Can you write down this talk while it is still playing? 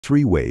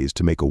3 ways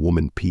to make a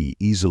woman pee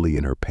easily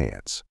in her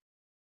pants.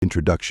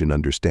 Introduction: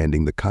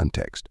 understanding the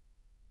context.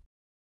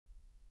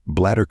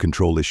 Bladder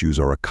control issues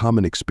are a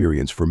common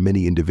experience for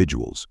many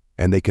individuals,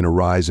 and they can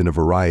arise in a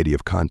variety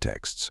of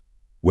contexts.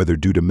 Whether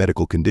due to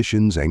medical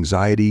conditions,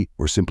 anxiety,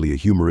 or simply a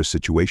humorous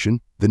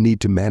situation, the need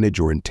to manage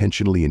or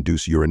intentionally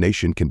induce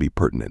urination can be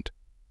pertinent.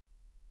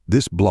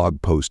 This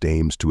blog post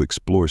aims to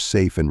explore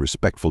safe and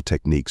respectful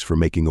techniques for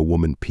making a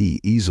woman pee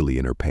easily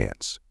in her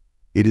pants.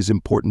 It is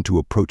important to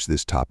approach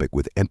this topic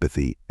with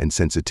empathy and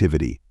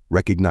sensitivity,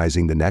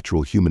 recognizing the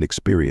natural human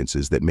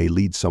experiences that may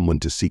lead someone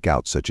to seek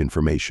out such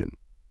information.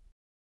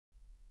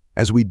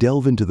 As we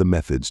delve into the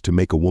methods to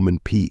make a woman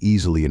pee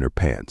easily in her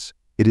pants,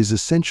 it is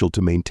essential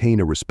to maintain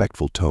a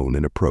respectful tone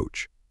and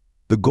approach.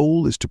 The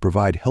goal is to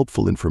provide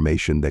helpful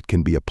information that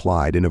can be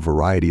applied in a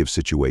variety of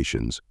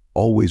situations,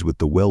 always with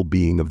the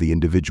well-being of the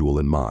individual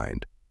in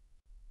mind.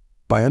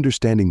 By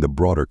understanding the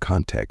broader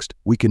context,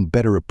 we can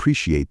better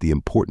appreciate the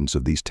importance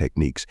of these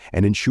techniques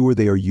and ensure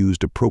they are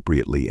used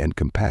appropriately and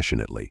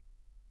compassionately.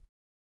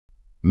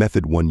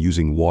 Method 1: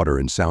 using water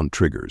and sound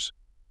triggers.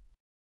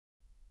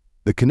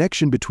 The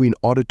connection between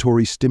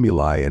auditory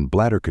stimuli and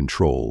bladder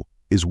control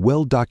is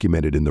well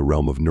documented in the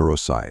realm of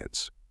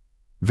neuroscience.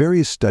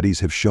 Various studies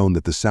have shown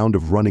that the sound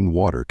of running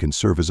water can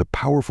serve as a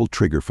powerful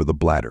trigger for the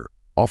bladder,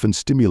 often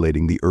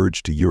stimulating the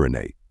urge to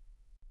urinate.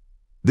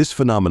 This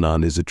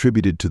phenomenon is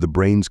attributed to the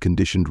brain's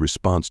conditioned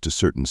response to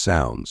certain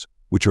sounds,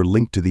 which are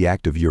linked to the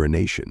act of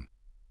urination.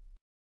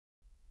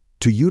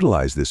 To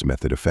utilize this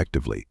method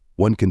effectively,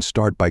 one can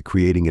start by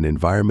creating an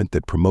environment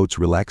that promotes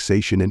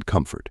relaxation and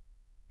comfort.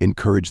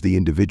 Encourage the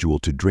individual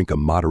to drink a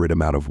moderate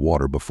amount of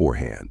water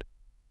beforehand.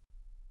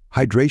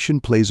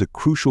 Hydration plays a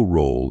crucial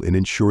role in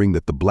ensuring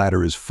that the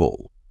bladder is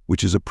full,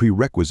 which is a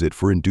prerequisite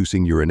for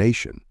inducing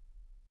urination.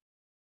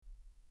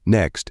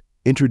 Next,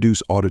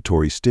 introduce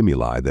auditory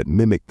stimuli that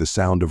mimic the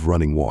sound of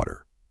running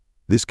water.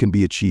 This can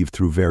be achieved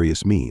through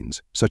various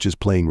means, such as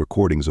playing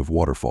recordings of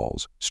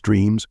waterfalls,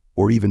 streams,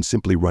 or even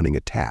simply running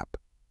a tap.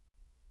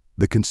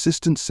 The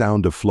consistent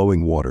sound of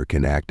flowing water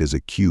can act as a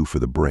cue for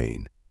the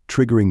brain,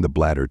 triggering the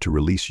bladder to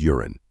release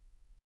urine.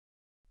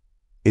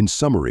 In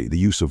summary, the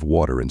use of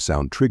water and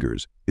sound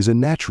triggers is a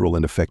natural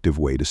and effective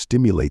way to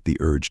stimulate the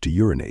urge to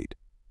urinate.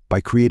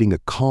 By creating a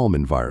calm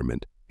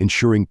environment,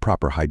 ensuring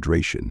proper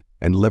hydration,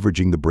 and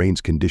leveraging the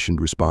brain's conditioned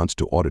response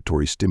to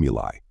auditory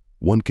stimuli,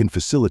 one can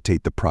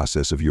facilitate the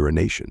process of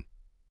urination.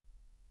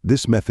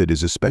 This method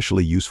is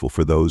especially useful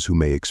for those who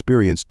may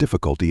experience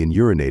difficulty in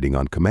urinating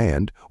on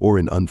command or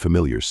in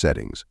unfamiliar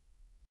settings.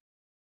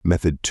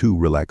 Method 2: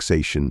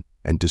 relaxation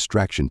and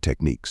distraction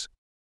techniques.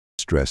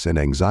 Stress and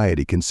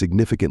anxiety can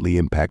significantly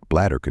impact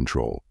bladder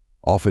control,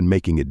 often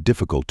making it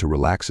difficult to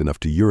relax enough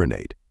to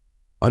urinate.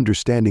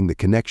 Understanding the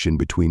connection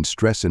between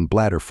stress and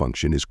bladder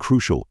function is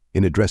crucial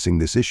in addressing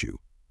this issue.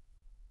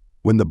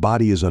 When the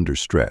body is under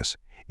stress,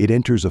 it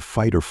enters a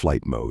fight or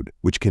flight mode,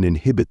 which can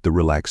inhibit the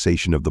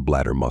relaxation of the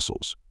bladder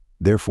muscles.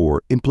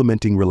 Therefore,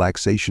 implementing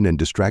relaxation and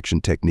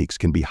distraction techniques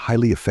can be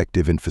highly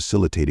effective in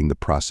facilitating the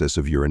process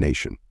of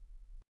urination.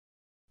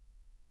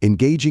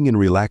 Engaging in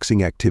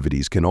relaxing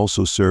activities can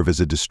also serve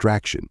as a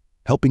distraction,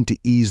 helping to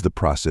ease the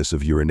process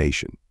of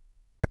urination.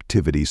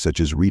 Activities such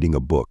as reading a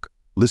book,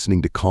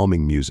 listening to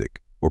calming music,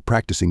 or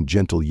practicing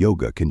gentle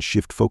yoga can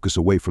shift focus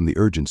away from the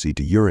urgency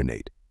to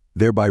urinate,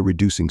 thereby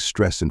reducing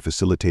stress and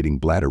facilitating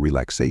bladder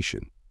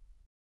relaxation.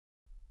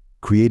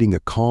 Creating a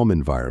calm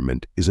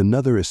environment is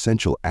another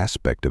essential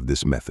aspect of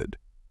this method.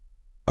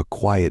 A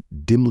quiet,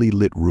 dimly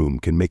lit room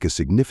can make a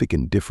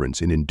significant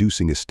difference in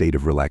inducing a state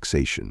of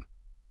relaxation.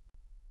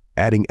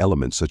 Adding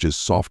elements such as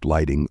soft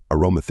lighting,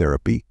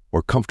 aromatherapy,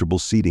 or comfortable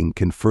seating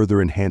can further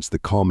enhance the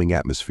calming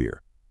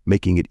atmosphere,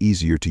 making it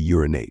easier to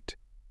urinate.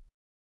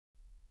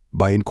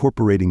 By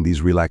incorporating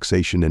these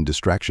relaxation and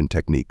distraction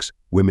techniques,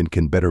 women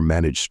can better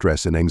manage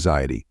stress and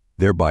anxiety,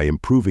 thereby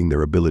improving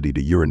their ability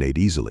to urinate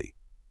easily.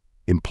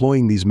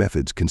 Employing these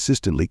methods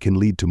consistently can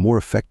lead to more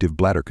effective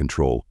bladder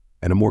control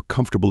and a more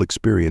comfortable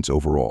experience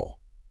overall.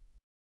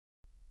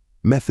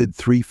 Method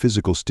 3: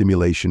 physical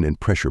stimulation and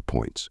pressure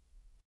points.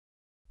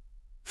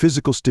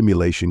 Physical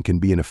stimulation can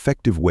be an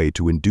effective way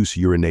to induce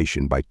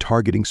urination by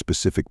targeting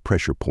specific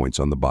pressure points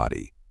on the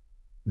body.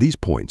 These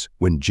points,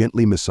 when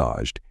gently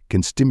massaged,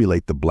 can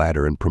stimulate the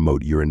bladder and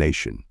promote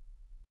urination.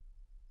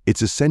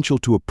 It's essential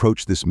to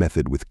approach this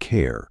method with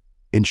care,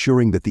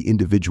 ensuring that the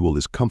individual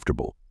is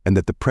comfortable and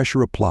that the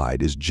pressure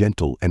applied is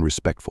gentle and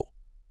respectful.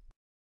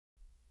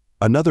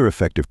 Another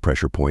effective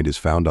pressure point is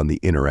found on the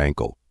inner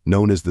ankle,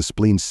 known as the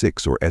spleen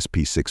 6 or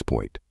SP6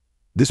 point.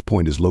 This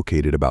point is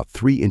located about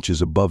 3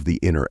 inches above the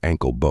inner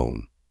ankle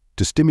bone.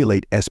 To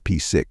stimulate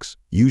SP6,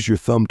 use your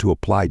thumb to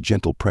apply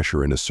gentle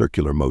pressure in a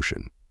circular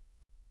motion.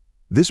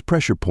 This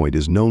pressure point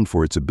is known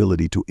for its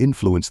ability to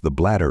influence the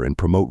bladder and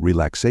promote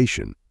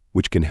relaxation,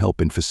 which can help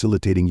in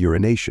facilitating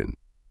urination.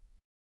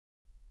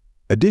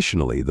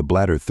 Additionally, the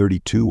bladder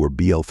 32 or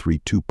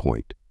BL32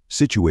 point,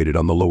 situated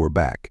on the lower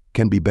back,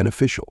 can be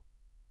beneficial.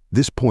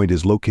 This point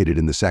is located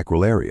in the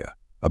sacral area,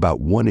 about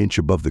 1 inch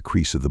above the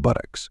crease of the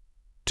buttocks.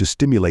 To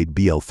stimulate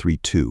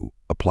BL32,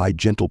 apply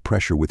gentle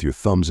pressure with your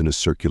thumbs in a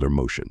circular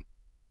motion.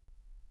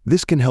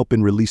 This can help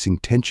in releasing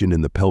tension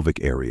in the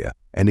pelvic area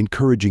and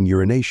encouraging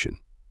urination.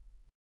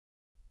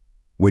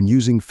 When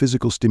using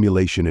physical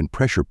stimulation and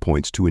pressure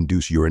points to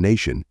induce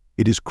urination,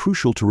 it is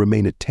crucial to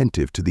remain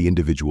attentive to the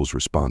individual's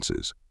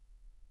responses.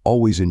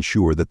 Always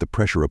ensure that the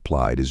pressure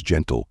applied is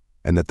gentle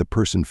and that the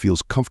person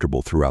feels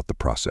comfortable throughout the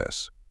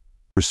process.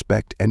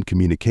 Respect and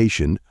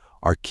communication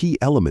are key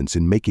elements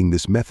in making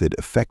this method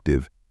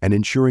effective and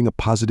ensuring a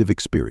positive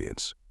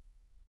experience.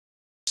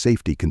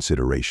 Safety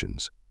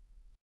considerations.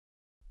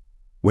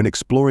 When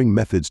exploring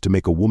methods to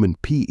make a woman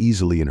pee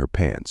easily in her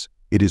pants,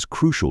 it is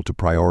crucial to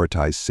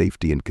prioritize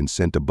safety and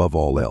consent above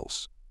all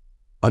else.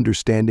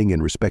 Understanding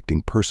and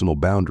respecting personal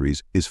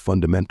boundaries is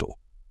fundamental.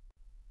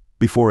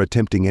 Before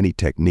attempting any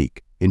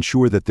technique,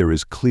 ensure that there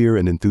is clear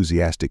and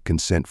enthusiastic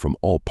consent from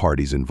all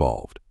parties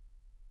involved.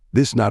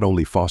 This not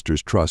only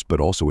fosters trust but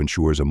also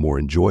ensures a more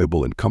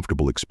enjoyable and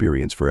comfortable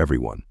experience for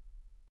everyone.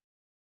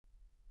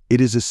 It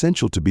is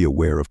essential to be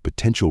aware of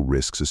potential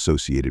risks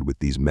associated with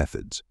these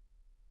methods.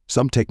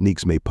 Some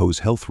techniques may pose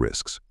health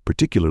risks,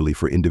 particularly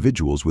for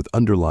individuals with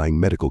underlying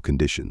medical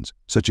conditions,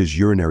 such as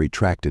urinary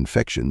tract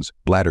infections,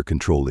 bladder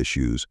control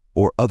issues,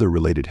 or other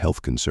related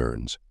health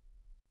concerns.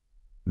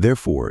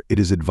 Therefore, it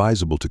is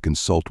advisable to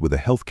consult with a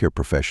healthcare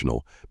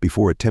professional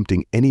before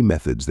attempting any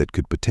methods that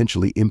could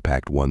potentially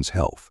impact one's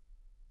health.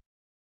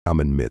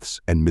 Common myths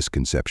and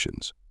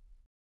misconceptions.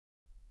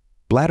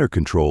 Bladder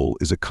control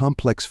is a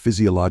complex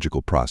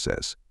physiological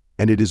process,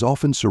 and it is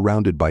often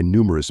surrounded by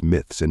numerous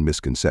myths and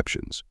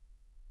misconceptions.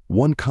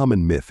 One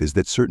common myth is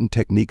that certain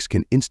techniques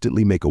can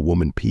instantly make a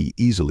woman pee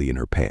easily in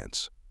her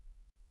pants.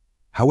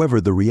 However,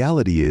 the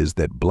reality is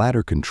that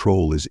bladder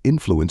control is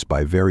influenced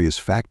by various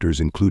factors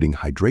including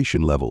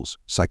hydration levels,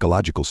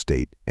 psychological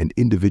state, and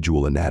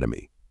individual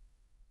anatomy.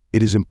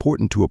 It is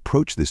important to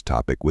approach this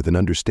topic with an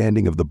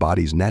understanding of the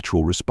body's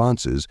natural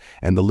responses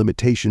and the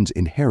limitations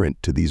inherent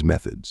to these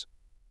methods.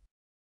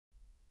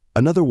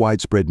 Another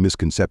widespread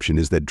misconception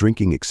is that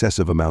drinking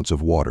excessive amounts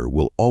of water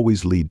will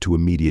always lead to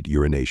immediate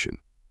urination.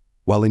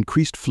 While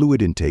increased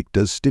fluid intake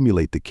does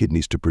stimulate the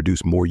kidneys to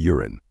produce more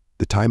urine,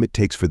 the time it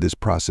takes for this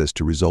process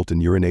to result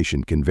in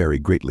urination can vary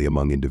greatly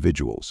among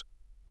individuals.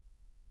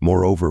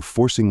 Moreover,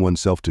 forcing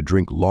oneself to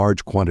drink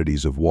large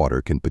quantities of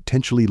water can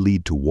potentially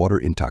lead to water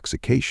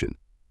intoxication,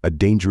 a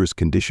dangerous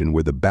condition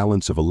where the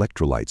balance of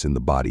electrolytes in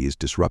the body is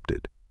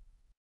disrupted.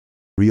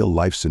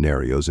 Real-life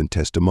scenarios and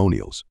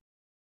testimonials.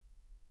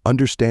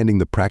 Understanding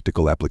the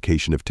practical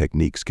application of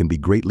techniques can be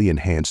greatly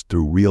enhanced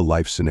through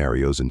real-life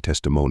scenarios and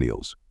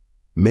testimonials.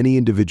 Many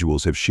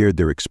individuals have shared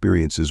their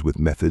experiences with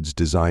methods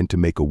designed to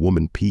make a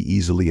woman pee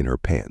easily in her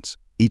pants,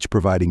 each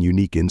providing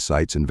unique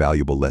insights and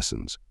valuable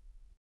lessons.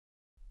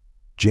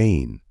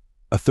 Jane,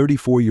 a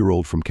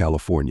 34-year-old from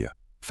California,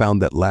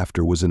 found that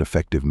laughter was an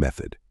effective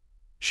method.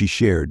 She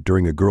shared,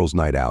 during a girls'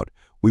 night out,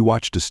 we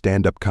watched a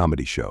stand-up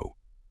comedy show.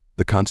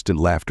 The constant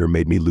laughter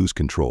made me lose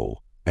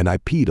control, and I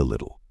peed a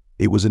little.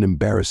 It was an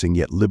embarrassing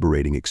yet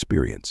liberating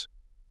experience.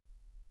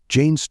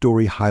 Jane's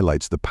story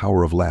highlights the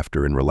power of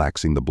laughter in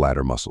relaxing the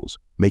bladder muscles,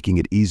 making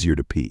it easier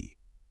to pee.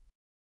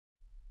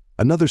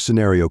 Another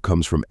scenario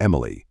comes from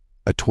Emily,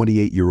 a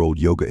 28-year-old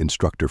yoga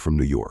instructor from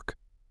New York.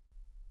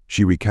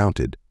 She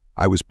recounted,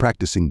 I was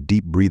practicing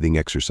deep breathing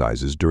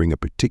exercises during a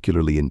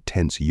particularly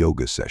intense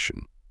yoga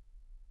session.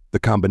 The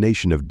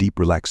combination of deep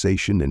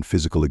relaxation and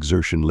physical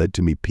exertion led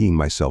to me peeing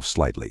myself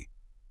slightly.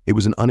 It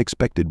was an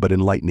unexpected but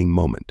enlightening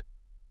moment.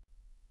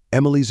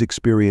 Emily's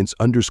experience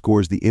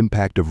underscores the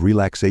impact of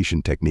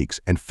relaxation techniques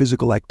and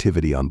physical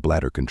activity on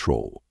bladder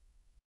control.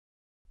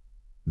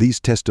 These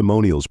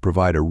testimonials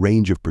provide a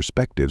range of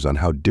perspectives on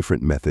how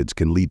different methods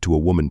can lead to a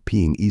woman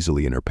peeing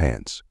easily in her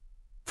pants.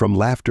 From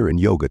laughter and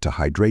yoga to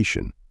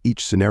hydration,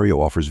 each scenario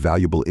offers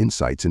valuable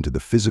insights into the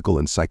physical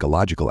and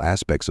psychological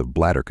aspects of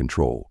bladder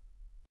control.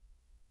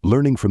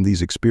 Learning from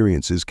these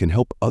experiences can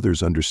help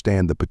others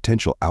understand the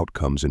potential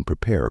outcomes and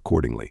prepare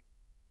accordingly.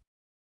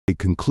 A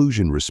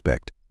conclusion: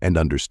 respect and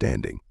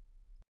understanding.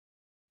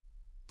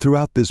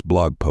 Throughout this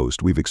blog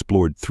post, we've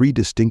explored 3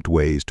 distinct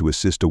ways to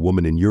assist a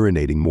woman in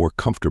urinating more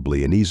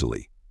comfortably and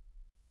easily.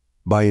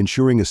 By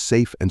ensuring a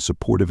safe and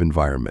supportive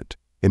environment,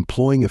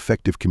 employing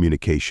effective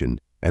communication,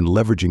 and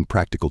leveraging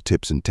practical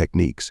tips and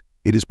techniques,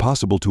 it is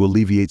possible to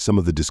alleviate some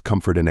of the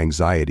discomfort and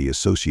anxiety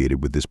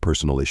associated with this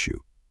personal issue.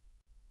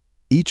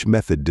 Each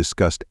method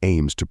discussed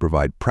aims to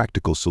provide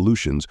practical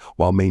solutions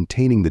while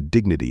maintaining the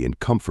dignity and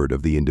comfort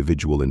of the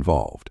individual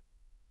involved.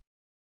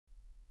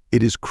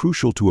 It is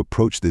crucial to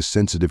approach this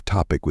sensitive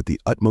topic with the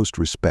utmost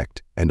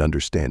respect and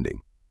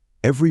understanding.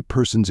 Every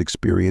person's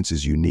experience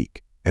is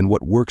unique, and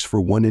what works for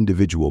one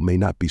individual may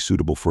not be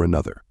suitable for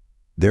another.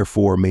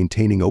 Therefore,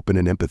 maintaining open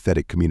and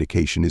empathetic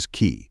communication is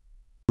key.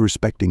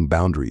 Respecting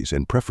boundaries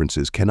and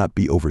preferences cannot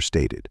be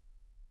overstated.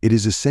 It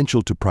is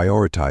essential to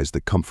prioritize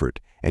the comfort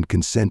and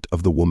consent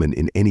of the woman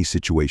in any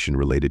situation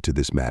related to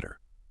this matter.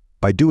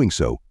 By doing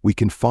so, we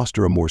can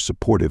foster a more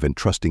supportive and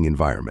trusting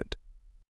environment.